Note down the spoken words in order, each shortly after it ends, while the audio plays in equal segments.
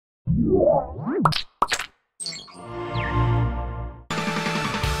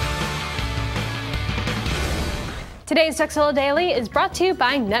Today's Tekzilla Daily is brought to you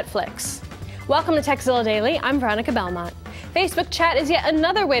by Netflix. Welcome to Tekzilla Daily. I'm Veronica Belmont. Facebook chat is yet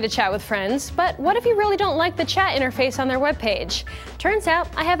another way to chat with friends, but what if you really don't like the chat interface on their webpage? Turns out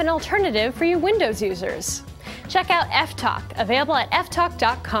I have an alternative for you Windows users. Check out ftalk, available at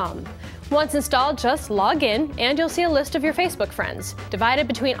ftalk.com. Once installed, just log in and you'll see a list of your Facebook friends, divided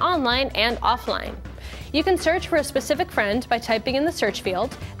between online and offline. You can search for a specific friend by typing in the search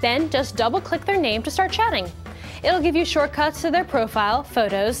field, then just double-click their name to start chatting. It'll give you shortcuts to their profile,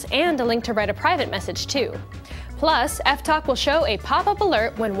 photos, and a link to write a private message too. Plus, ftalk will show a pop-up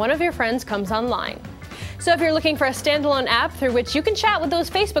alert when one of your friends comes online. So if you're looking for a standalone app through which you can chat with those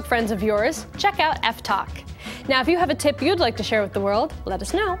Facebook friends of yours, check out ftalk. Now, if you have a tip you'd like to share with the world, let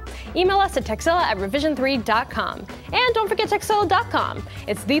us know. Email us at tekzilla@revision3.com. And don't forget tekzilla.com.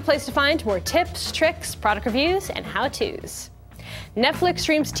 It's the place to find more tips, tricks, product reviews, and how-tos. Netflix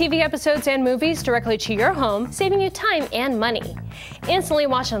streams TV episodes and movies directly to your home, saving you time and money. Instantly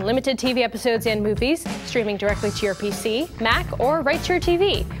watch unlimited TV episodes and movies, streaming directly to your PC, Mac, or right to your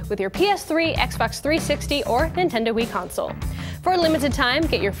TV with your PS3, Xbox 360, or Nintendo Wii console. For a limited time,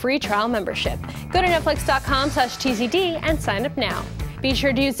 get your free trial membership. Go to netflix.com/TZD and sign up now. Be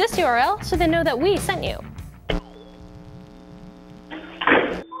sure to use this URL so they know that we sent you.